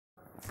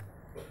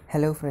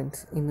Hello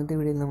friends, ഇന്നത്തെ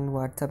വീഡിയോയിൽ നമ്മൾ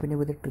വാട്സാപ്പിൻ്റെ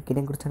പുതിയ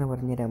ട്രിക്കിനെ കുറിച്ചാണ്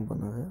പറഞ്ഞു തരാൻ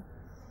പോകുന്നത്.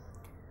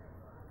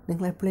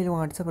 നിങ്ങൾ എപ്പോഴെങ്കിലും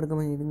വാട്സാപ്പ്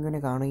എടുക്കുമ്പോൾ ഇതിങ്ങനെ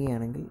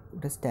കാണുകയാണെങ്കിൽ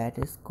ഇവിടെ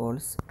സ്റ്റാറ്റസ്,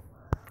 കോൾസ്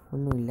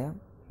ഒന്നുമില്ല,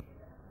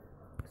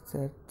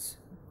 സെർച്ച്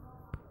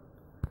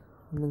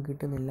ഒന്നും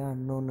കിട്ടുന്നില്ല,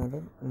 അൺനോൺ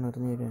എറർ എന്ന്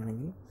പറഞ്ഞു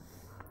തരികയാണെങ്കിൽ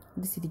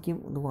ഇത് ശരിക്കും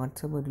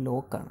വാട്സാപ്പ് ഒരു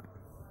ലോക്കാണ്.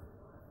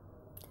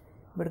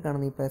 ഇവിടെ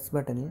കാണുന്ന ഈ പ്ലസ്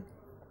ബട്ടണിൽ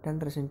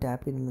 2 പ്രാവശ്യം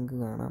ടാപ്പ് ചെയ്ത് നിങ്ങൾക്ക്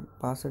കാണാം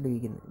പാസ്വേഡ്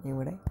ഇരിക്കുന്നത്. ഞാൻ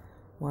ഇവിടെ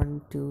 1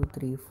 2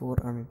 3 4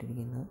 ആണ്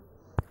ഇട്ടിരിക്കുന്നത്.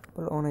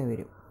 അപ്പോൾ ഓണായി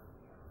വരും.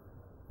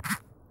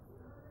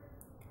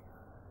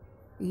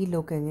 ഈ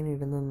ലോക്ക് എങ്ങനെ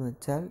ഇടുന്നതെന്ന്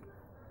വെച്ചാൽ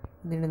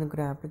ഇതിൻ്റെ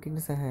നമുക്കൊരു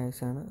ആപ്ലിക്കേഷൻ്റെ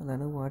സഹായമാണ്.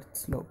 അതാണ്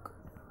വാട്സ് ലോക്ക്.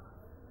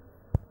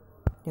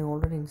 ഞാൻ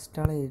ഓൾറെഡി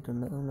ഇൻസ്റ്റാൾ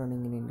ചെയ്തിട്ടുണ്ട്, അതുകൊണ്ടാണ്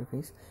ഇങ്ങനെ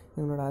ഇൻ്റർഫേസ്.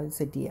 നിങ്ങളോട് ആദ്യം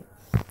സെറ്റ് ചെയ്യാം.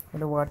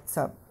 അവിടെ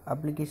WhatsApp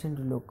application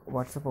to lock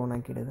WhatsApp on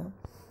ആക്കി ഇടുക.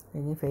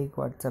 അതിന് ഫേക്ക്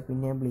വാട്സാപ്പ്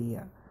ഇനേബിൾ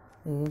ചെയ്യുക.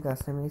 അതിന്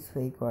കസ്റ്റമൈസ്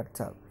ഫേക്ക്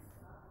വാട്സാപ്പ്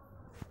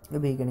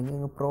ഉപയോഗിക്കണമെങ്കിൽ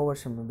നിങ്ങൾ പ്രോ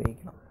വെർഷൻ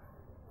ഉപയോഗിക്കണം.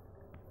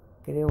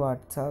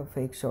 WhatsApp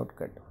fake short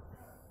cut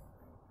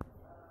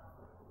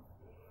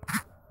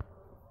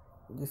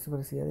just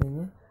press ചെയ്ത്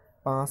കഴിഞ്ഞ്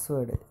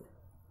പാസ്വേഡ്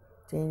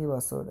ചേഞ്ച്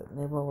പാസ്വേഡ്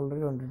ഞാൻ ഇപ്പോൾ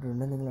ഓൾറെഡി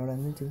കണ്ടിട്ടുണ്ട്. നിങ്ങളവിടെ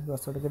നിന്ന് ചേഞ്ച്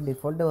പാസ്വേഡ്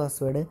ഡിഫോൾട്ട്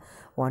പാസ്വേഡ്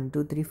 1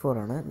 2 3 4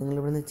 ആണ്.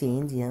 നിങ്ങളിവിടെ നിന്ന്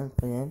ചേഞ്ച് ചെയ്യാം.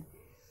 ഇപ്പോൾ ഞാൻ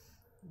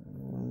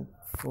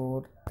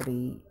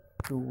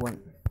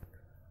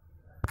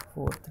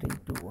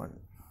 4321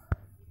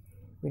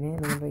 പിന്നെ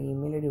നിങ്ങളുടെ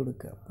ഇമെയിൽ ഐ ഡി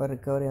കൊടുക്കുക. അപ്പോൾ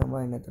റിക്കവറി ആകുമ്പോൾ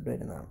അതിനകത്തോട്ട്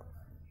വരുന്നതാണ്.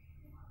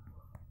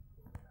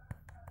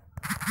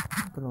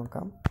 ഇപ്പോൾ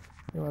നോക്കാം.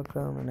 വർക്ക്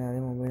ആകുമ്പോൾ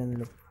ആദ്യം മൊബൈൽ ഒന്ന്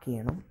ലോക്ക്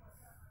ചെയ്യണം.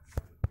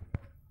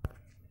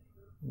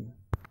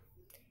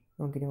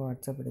 നമുക്കിനി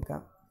വാട്സാപ്പ്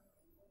എടുക്കാം.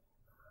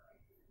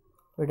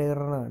 ഇവിടെ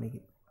എറർ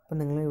കാണിക്കും. അപ്പോൾ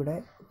നിങ്ങളിവിടെ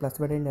പ്ലസ്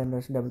ബട്ടൺ 2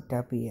 പ്രാവശ്യം ഡബിൾ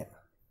ടാപ്പ് ചെയ്യുക.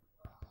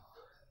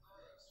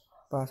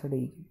 പാസ്വേഡ്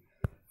ഇരിക്കും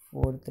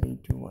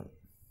 4321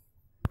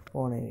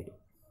 ഓണായി വരും.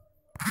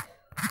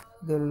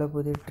 ഇതുപോലുള്ള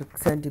പുതിയ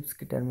ട്രിക്സ് ആൻഡ് ടിപ്സ്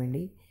കിട്ടാൻ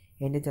വേണ്ടി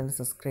എൻ്റെ ചാനൽ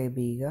സബ്സ്ക്രൈബ്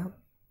ചെയ്യുക.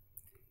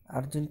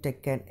 Arjun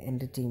tech and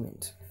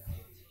entertainment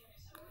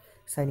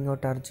signing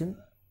out. Arjun,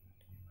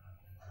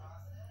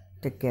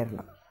 tech Kerala.